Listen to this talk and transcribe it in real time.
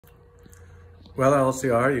Well,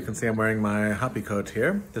 LCR, you can see I'm wearing my happy coat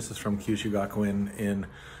here. This is from Kyushu Gakuen in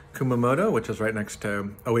Kumamoto, which is right next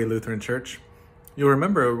to OA Lutheran Church. You'll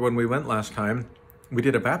remember when we went last time, we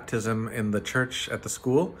did a baptism in the church at the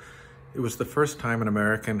school. It was the first time an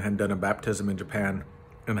American had done a baptism in Japan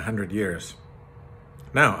in 100 years.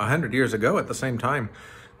 Now, 100 years ago, at the same time,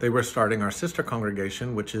 they were starting our sister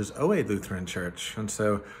congregation, which is OA Lutheran Church. And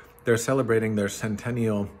so they're celebrating their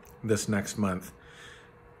centennial this next month.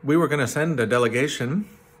 We were going to send a delegation,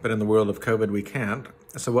 but in the world of COVID, we can't.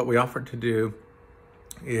 So what we offered to do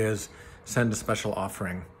is send a special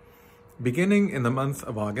offering. Beginning in the month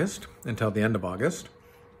of August until the end of August,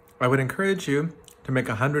 I would encourage you to make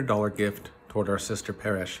a $100 gift toward our sister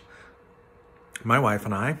parish. My wife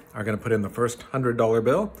and I are going to put in the first $100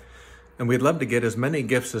 bill, and we'd love to get as many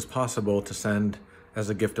gifts as possible to send as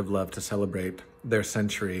a gift of love to celebrate their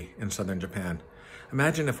century in southern Japan.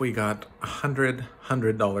 Imagine if we got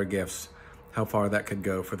 $100 gifts, how far that could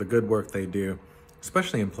go for the good work they do,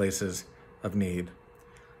 especially in places of need.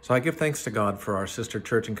 So I give thanks to God for our sister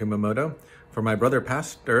church in Kumamoto, for my brother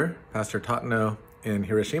Pastor Tatano in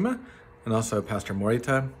Hiroshima, and also Pastor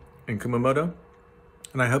Morita in Kumamoto.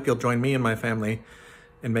 And I hope you'll join me and my family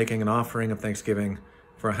in making an offering of thanksgiving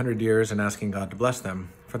for 100 years and asking God to bless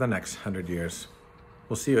them for the next 100 years.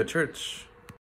 We'll see you at church.